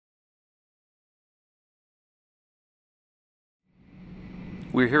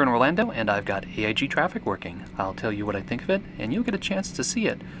We're here in Orlando and I've got AIG Traffic working. I'll tell you what I think of it and you'll get a chance to see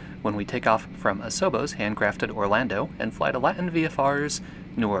it when we take off from Asobo's handcrafted Orlando and fly to LatinVFR's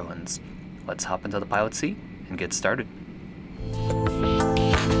New Orleans. Let's hop into the pilot seat and get started.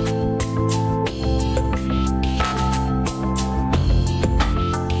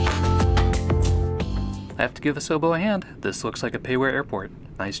 I have to give Asobo a hand. This looks like a payware airport.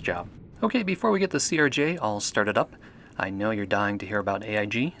 Nice job. Okay, before we get the CRJ all started up, I know you're dying to hear about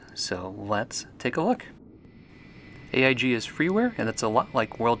AIG, so let's take a look. AIG is freeware, and it's a lot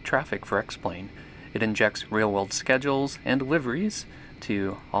like World Traffic for X-Plane. It injects real-world schedules and liveries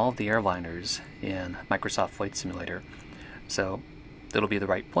to all of the airliners in Microsoft Flight Simulator. So it'll be the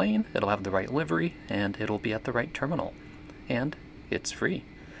right plane, it'll have the right livery, and it'll be at the right terminal. And it's free.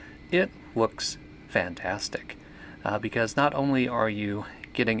 It looks fantastic, because not only are you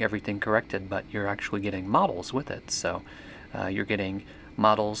getting everything corrected, but you're actually getting models with it. So you're getting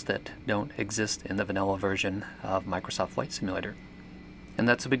models that don't exist in the vanilla version of Microsoft Flight Simulator. And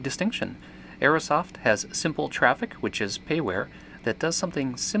that's a big distinction. Aerosoft has Simple Traffic, which is payware, that does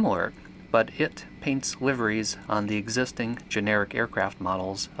something similar, but it paints liveries on the existing generic aircraft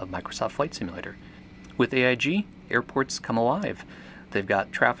models of Microsoft Flight Simulator. With AIG, airports come alive. They've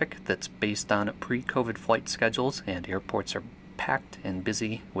got traffic that's based on pre-COVID flight schedules, and airports are packed and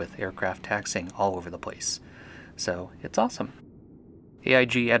busy with aircraft taxiing all over the place. So it's awesome.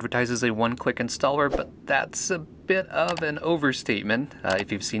 AIG advertises a one-click installer, but that's a bit of an overstatement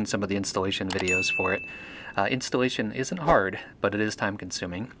if you've seen some of the installation videos for it. Installation isn't hard, but it is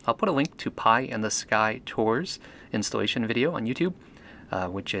time-consuming. I'll put a link to Pie in the Sky Tours installation video on YouTube,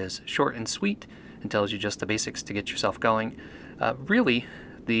 which is short and sweet and tells you just the basics to get yourself going. Really,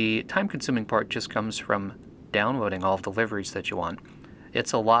 the time-consuming part just comes from downloading all of the liveries that you want.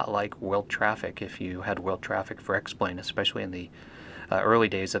 It's a lot like World Traffic if you had World Traffic for X-Plane, especially in the early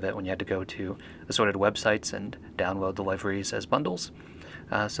days of it when you had to go to assorted websites and download the liveries as bundles.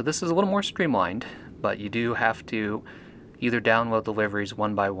 So this is a little more streamlined, but you do have to either download the liveries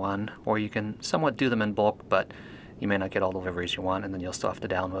one by one, or you can somewhat do them in bulk, but you may not get all the liveries you want, and then you'll still have to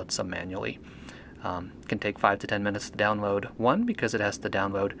download some manually. It can take 5 to 10 minutes to download one because it has to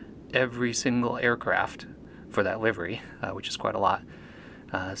download every single aircraft for that livery, which is quite a lot.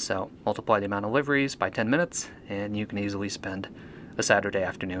 So multiply the amount of liveries by 10 minutes and you can easily spend a Saturday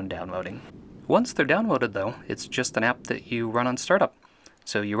afternoon downloading. Once they're downloaded though, it's just an app that you run on startup.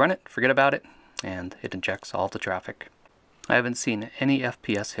 So you run it, forget about it, and it injects all the traffic. I haven't seen any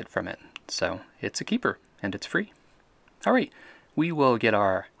FPS hit from it, so it's a keeper and it's free. Alright, we will get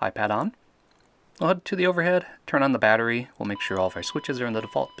our iPad on. We'll head to the overhead, turn on the battery, we'll make sure all of our switches are in the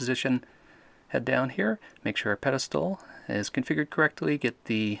default position. Head down here, make sure our pedestal is configured correctly, get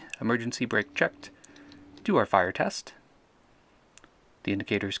the emergency brake checked, do our fire test. The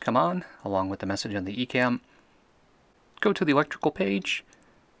indicators come on, along with the message on the ECAM. Go to the electrical page,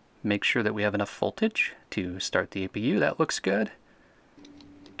 make sure that we have enough voltage to start the APU, that looks good.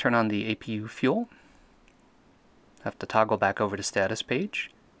 Turn on the APU fuel. Have to toggle back over to status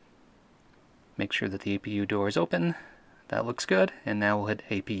page. Make sure that the APU door is open, that looks good, and now we'll hit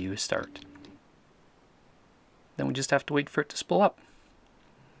APU start. Then we just have to wait for it to spool up.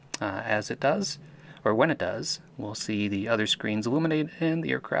 As it does, or when it does, we'll see the other screens illuminate and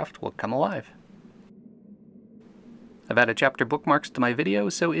the aircraft will come alive. I've added chapter bookmarks to my video,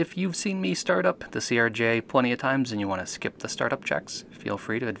 so if you've seen me start up the CRJ plenty of times and you want to skip the startup checks, feel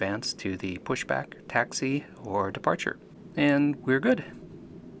free to advance to the pushback, taxi, or departure. And we're good.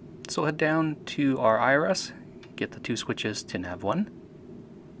 So head down to our IRS, get the 2 switches to nav 1.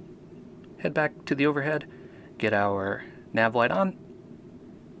 Head back to the overhead, get our nav light on.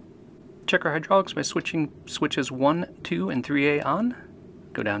 Check our hydraulics by switching switches 1, 2, and 3A on.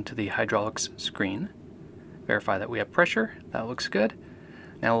 Go down to the hydraulics screen. Verify that we have pressure. That looks good.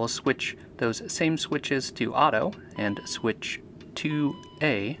 Now we'll switch those same switches to auto and switch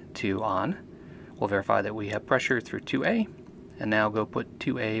 2A to on. We'll verify that we have pressure through 2A, and now go put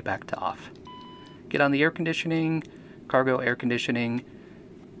 2A back to off. Get on the air conditioning, cargo air conditioning,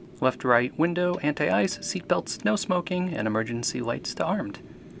 left-right window, anti-ice, seatbelts, no smoking, and emergency lights to armed.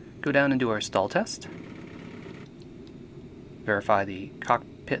 Go down and do our stall test. Verify the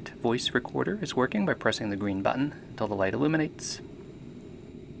cockpit voice recorder is working by pressing the green button until the light illuminates.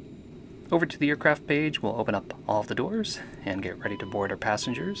 Over to the aircraft page, we'll open up all of the doors and get ready to board our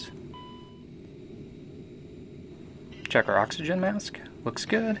passengers. Check our oxygen mask, looks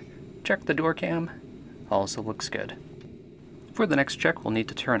good. Check the door cam, also looks good. For the next check, we'll need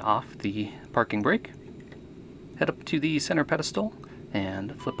to turn off the parking brake. Head up to the center pedestal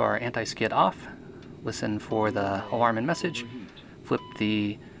and flip our anti-skid off. Listen for the alarm and message. flip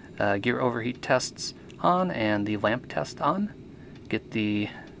the gear overheat tests on and the lamp test on. Get the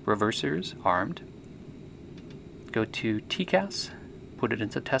reversers armed. Go to TCAS, put it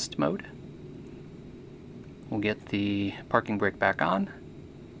into test mode. We'll get the parking brake back on.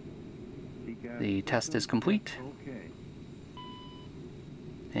 The test is complete.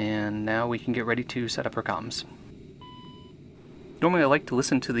 And now we can get ready to set up our comms. Normally I like to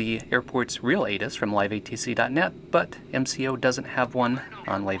listen to the airport's real ATIS from liveatc.net, but MCO doesn't have one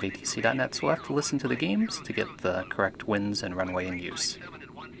on liveatc.net, so we'll have to listen to the games to get the correct winds and runway in use.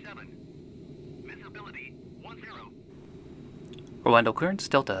 Orlando clearance,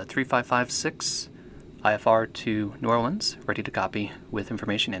 Delta 3556, IFR to New Orleans, ready to copy with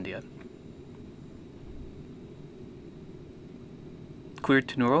information India. Cleared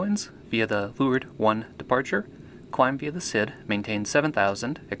to New Orleans via the Leeward 1 departure. Climb via the SID, maintain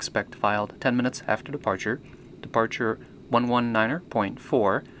 7000, expect filed 10 minutes after departure. Departure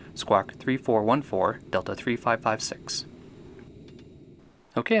 119.4, squawk 3414, Delta 3556.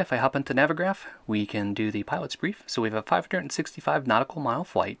 Okay, if I hop into Navigraph, we can do the pilot's brief. So we have a 565 nautical mile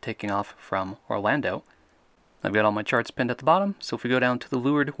flight taking off from Orlando. I've got all my charts pinned at the bottom, so if we go down to the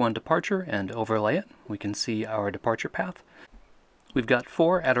Leeward 1 departure and overlay it, we can see our departure path. We've got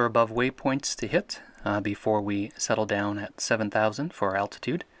 4 at or above waypoints to hit before we settle down at 7,000 for our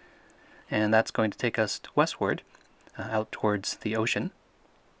altitude. And that's going to take us westward, out towards the ocean.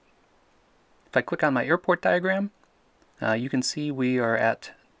 If I click on my airport diagram, you can see we are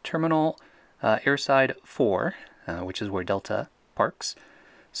at Terminal Airside 4, which is where Delta parks.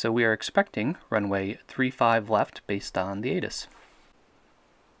 So we are expecting runway 35 left based on the ATIS.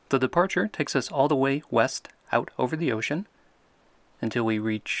 The departure takes us all the way west out over the ocean until we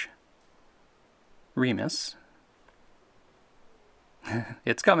reach Remus.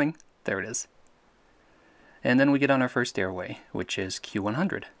 It's coming. There it is. And then we get on our first airway, which is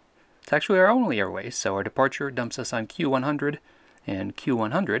Q100. It's actually our only airway, so our departure dumps us on Q100, and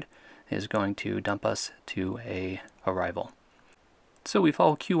Q100 is going to dump us to a arrival. So we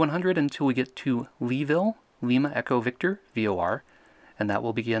follow Q100 until we get to Leeville, Lima Echo Victor, VOR, and that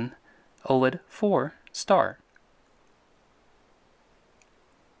will begin OLED 4 star.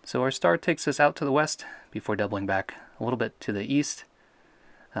 So our star takes us out to the west before doubling back a little bit to the east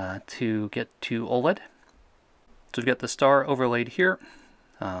to get to OLED. So we've got the star overlaid here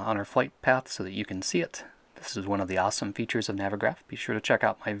on our flight path so that you can see it. This is one of the awesome features of Navigraph. Be sure to check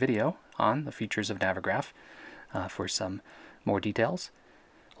out my video on the features of Navigraph for some more details.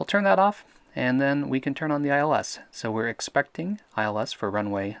 We'll turn that off and then we can turn on the ILS. So we're expecting ILS for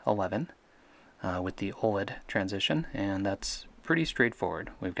runway 11 with the OLED transition, and that's pretty straightforward.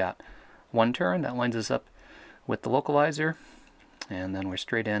 We've got one turn that lines us up with the localizer, and then we're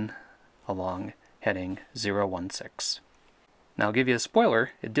straight in along heading 016. Now I'll give you a spoiler,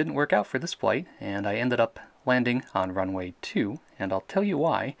 it didn't work out for this flight, and I ended up landing on runway 2, and I'll tell you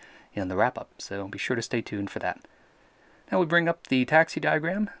why in the wrap-up, so be sure to stay tuned for that. Now we bring up the taxi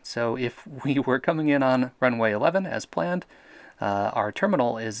diagram. So if we were coming in on runway 11 as planned, our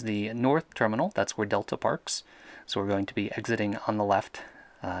terminal is the north terminal, that's where Delta parks. So we're going to be exiting on the left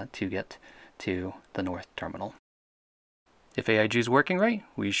to get to the north terminal. If AIG is working right,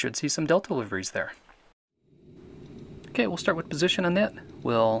 we should see some Delta deliveries there. Okay, we'll start with position on it.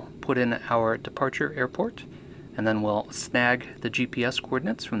 We'll put in our departure airport, and then we'll snag the GPS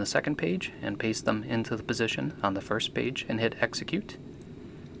coordinates from the second page and paste them into the position on the first page and hit execute.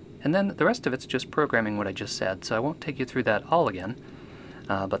 And then the rest of it's just programming what I just said, so I won't take you through that all again.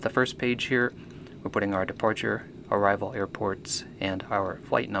 But the first page here, we're putting our departure, arrival airports, and our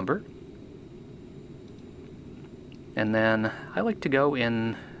flight number. And then I like to go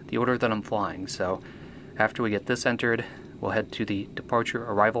in the order that I'm flying, so after we get this entered, we'll head to the departure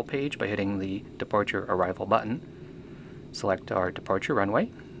arrival page by hitting the departure arrival button. Select our departure runway,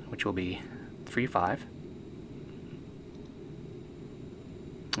 which will be 35,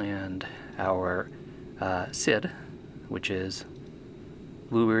 and our SID, which is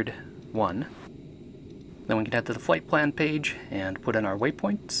Leeward 1. Then we can head to the flight plan page and put in our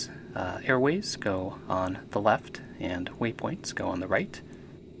waypoints. Airways go on the left and waypoints go on the right.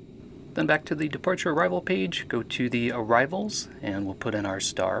 Then back to the departure arrival page, go to the arrivals, and we'll put in our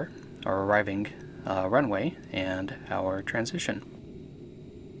star, our arriving runway, and our transition.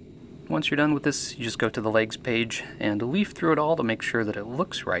 Once you're done with this, you just go to the legs page and leaf through it all to make sure that it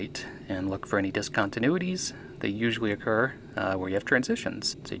looks right, and look for any discontinuities. They usually occur where you have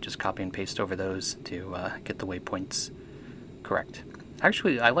transitions, so you just copy and paste over those to get the waypoints correct.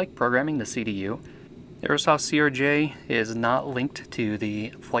 Actually, I like programming the CDU. Aerosoft CRJ is not linked to the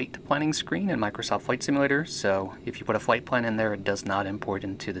flight planning screen in Microsoft Flight Simulator, so if you put a flight plan in there, it does not import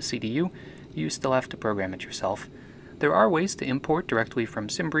into the CDU. You still have to program it yourself. There are ways to import directly from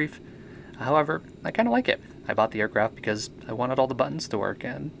SimBrief. However, I kind of like it. I bought the aircraft because I wanted all the buttons to work,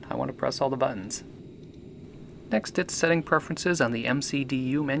 and I want to press all the buttons. Next, it's setting preferences on the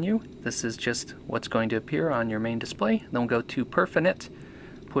MCDU menu. This is just what's going to appear on your main display. Then we'll go to Perfinit,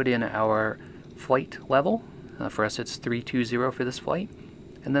 put in our flight level. For us, it's 320 for this flight.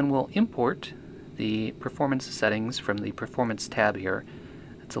 And then we'll import the performance settings from the Performance tab here.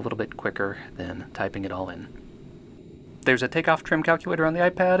 It's a little bit quicker than typing it all in. There's a takeoff trim calculator on the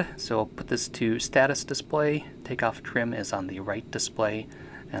iPad, so I'll put this to status display. Takeoff trim is on the right display,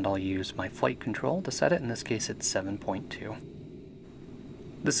 and I'll use my flight control to set it. In this case, it's 7.2.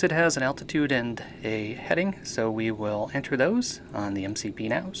 The SID has an altitude and a heading, so we will enter those on the MCP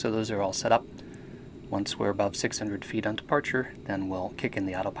now. So those are all set up. Once we're above 600 feet on departure, then we'll kick in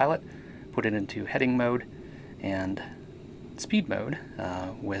the autopilot, put it into heading mode and speed mode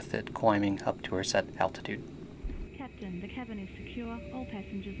with it climbing up to our set altitude. Captain, the cabin is secure. All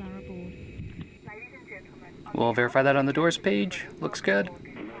passengers are aboard. Ladies and gentlemen, we'll verify that on the doors page. Looks good.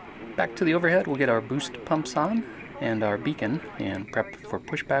 Back to the overhead, we'll get our boost pumps on and our beacon, and prep for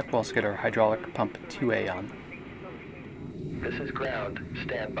pushback. We'll also get our hydraulic pump 2A on. This is ground.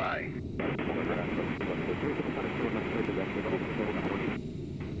 Stand by.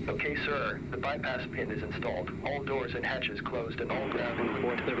 Okay, sir. The bypass pin is installed. All doors and hatches closed and all ground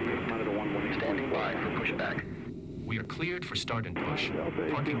equipment removed. Standing by for pushback. We are cleared for start and push.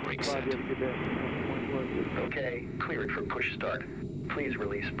 Parking brake set. Okay, cleared for push start. Please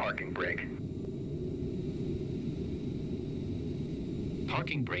release parking brake.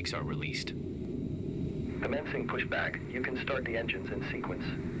 Parking brakes are released. Commencing pushback. You can start the engines in sequence.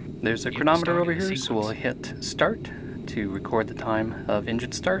 There's a chronometer over here, so we'll hit start to record the time of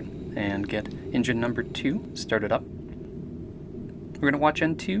engine start and get engine number 2 started up. We're going to watch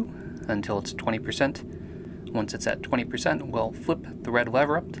N2 until it's 20%. Once it's at 20%, we'll flip the red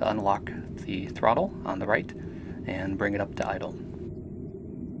lever up to unlock the throttle on the right and bring it up to idle.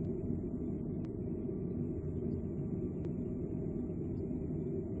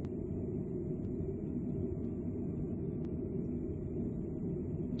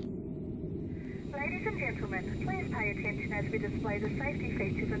 Ladies and gentlemen, please pay attention as we display the safety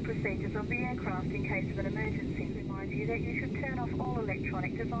features and procedures of the aircraft in case of an emergency. Remind you that you should turn off all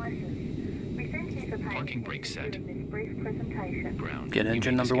electronic devices. We thank you for paying Parking brake set. during this brief presentation. Ground. Get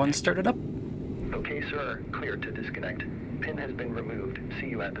engine number 1 started up. Okay, sir. Clear to disconnect. Pin has been removed. See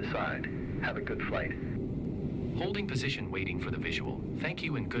you at the side. Have a good flight. Holding position waiting for the visual. Thank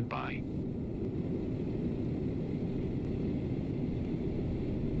you and goodbye.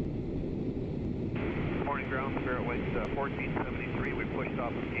 Morning ground, Spirit Wings 1473. We pushed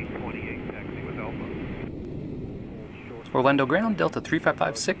off of gate 28, taxi with Alpha. Orlando ground, Delta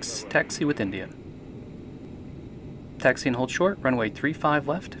 3556, taxi with India. Taxi and hold short, runway 35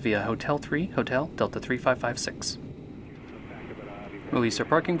 left via Hotel 3, Hotel, Delta 3556. Release our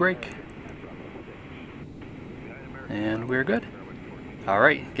parking brake. And we're good.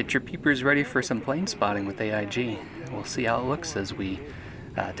 Alright, get your peepers ready for some plane spotting with AIG. We'll see how it looks as we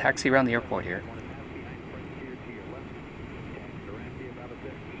taxi around the airport here.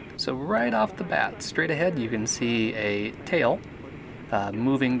 So right off the bat, straight ahead, you can see a tail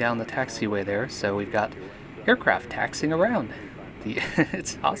moving down the taxiway there. So we've got aircraft taxiing around.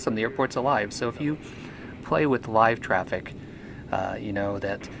 It's awesome, the airport's alive. So if you play with live traffic, you know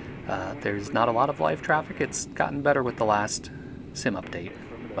that there's not a lot of live traffic. It's gotten better with the last sim update,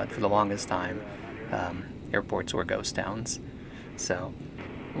 but for the longest time, airports were ghost towns. So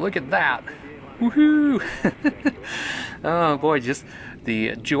look at that. Woohoo! Oh boy, just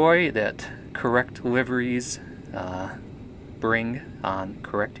the joy that correct liveries bring on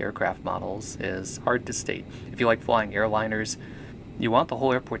correct aircraft models is hard to state. If you like flying airliners, you want the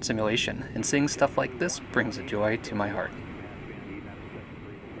whole airport simulation, and seeing stuff like this brings a joy to my heart.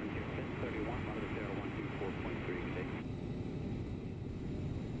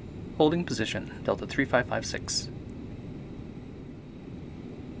 Holding position, Delta 3556.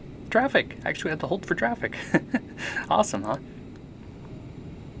 Traffic! Actually had to hold for traffic. Awesome, huh?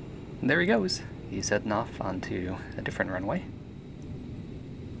 And there he goes. He's heading off onto a different runway.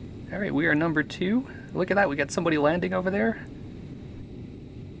 Alright, we are number 2. Look at that, we got somebody landing over there.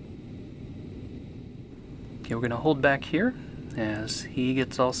 Okay, we're going to hold back here as he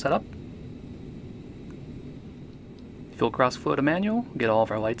gets all set up. Fuel cross flow to manual, get all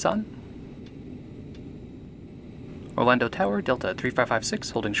of our lights on. Orlando Tower, Delta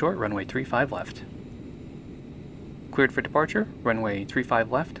 3556, holding short, runway 35 left. Cleared for departure, runway 35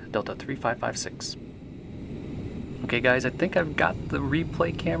 left, Delta 3556. Okay guys, I think I've got the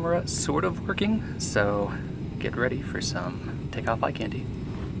replay camera sort of working, so get ready for some takeoff eye candy.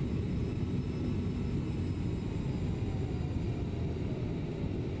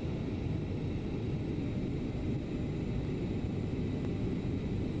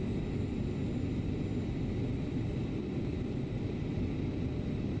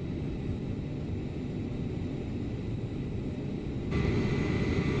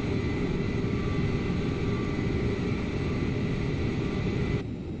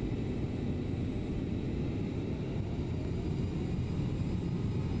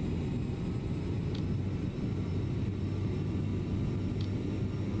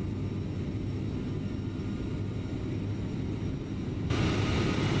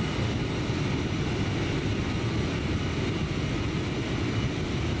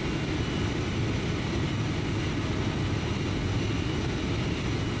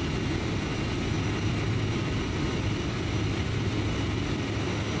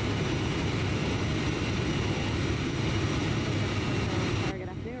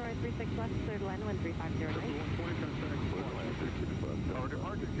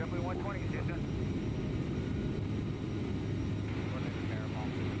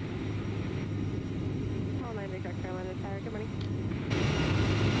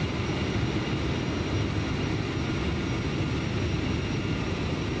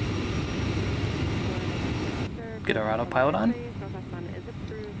 Get our autopilot on.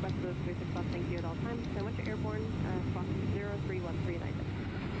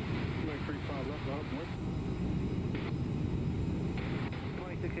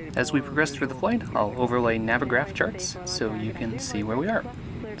 As we progress through the flight, I'll overlay Navigraph charts so you can see where we are.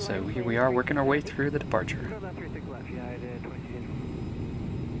 So here we are working our way through the departure.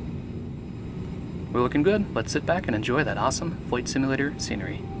 We're looking good. Let's sit back and enjoy that awesome flight simulator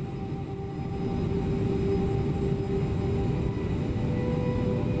scenery.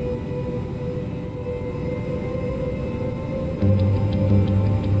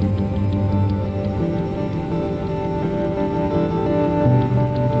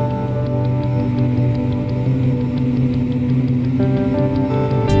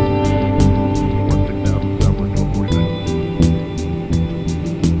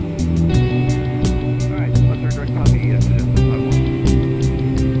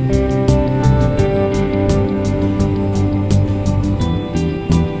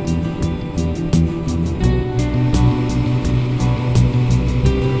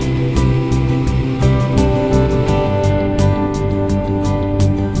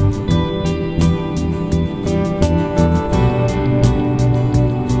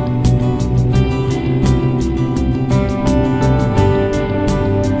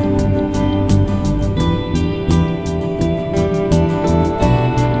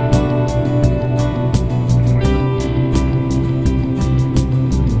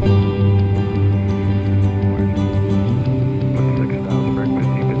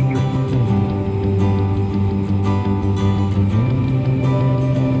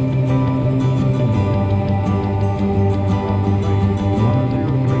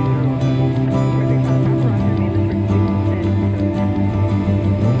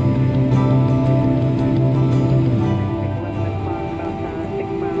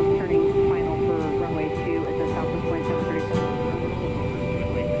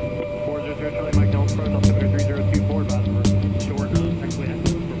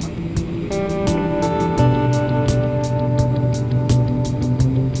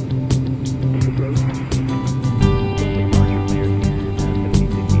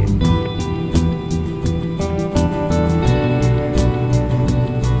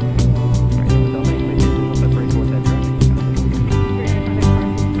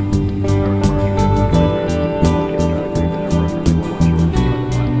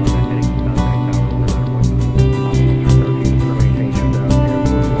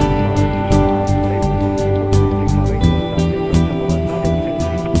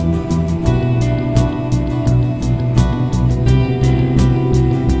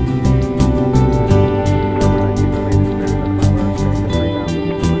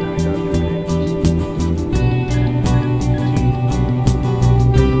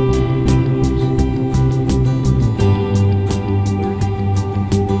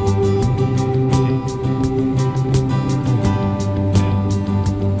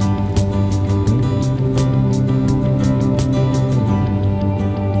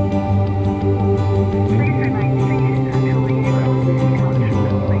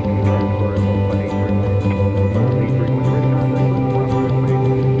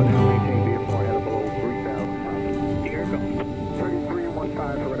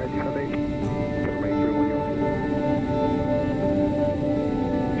 Sunday. Runway 31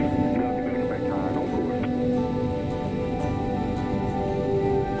 expect high on course.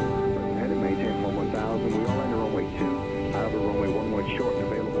 Headed maintain 1000. We are under runway 2. However, runway 11 short and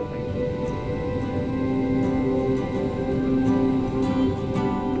available.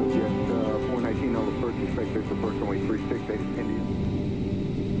 Just 419 on the first. Expect Victor first runway 36. India.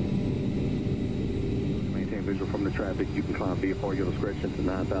 Maintain visual from the traffic. You can climb VFR your discretion to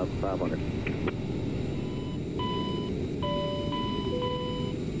 9,500.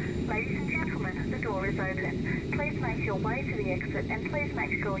 Ladies and gentlemen, the door is open. Please make your way to the exit and please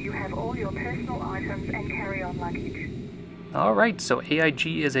make sure you have all your personal items and carry-on luggage. Alright, so AIG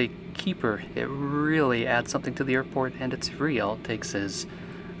is a keeper. It really adds something to the airport, and it's free. All it takes is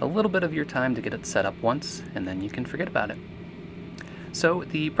a little bit of your time to get it set up once, and then you can forget about it. So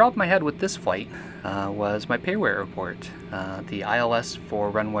the problem I had with this flight was my payware report. The ILS for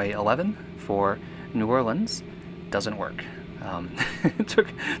runway 11 for New Orleans doesn't work. It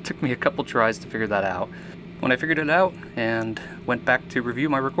took me a couple tries to figure that out. When I figured it out and went back to review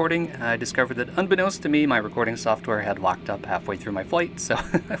my recording, I discovered that unbeknownst to me, my recording software had locked up halfway through my flight, so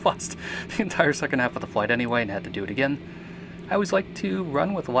I lost the entire second half of the flight anyway and had to do it again. I always like to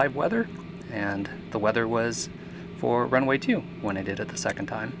run with live weather, and the weather was for runway 2 when I did it the second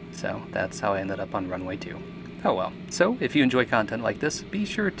time, so that's how I ended up on runway 2. Oh well. So if you enjoy content like this, be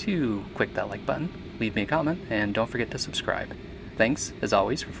sure to click that like button, leave me a comment, and don't forget to subscribe. Thanks, as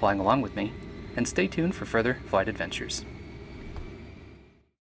always, for flying along with me, and stay tuned for further flight adventures.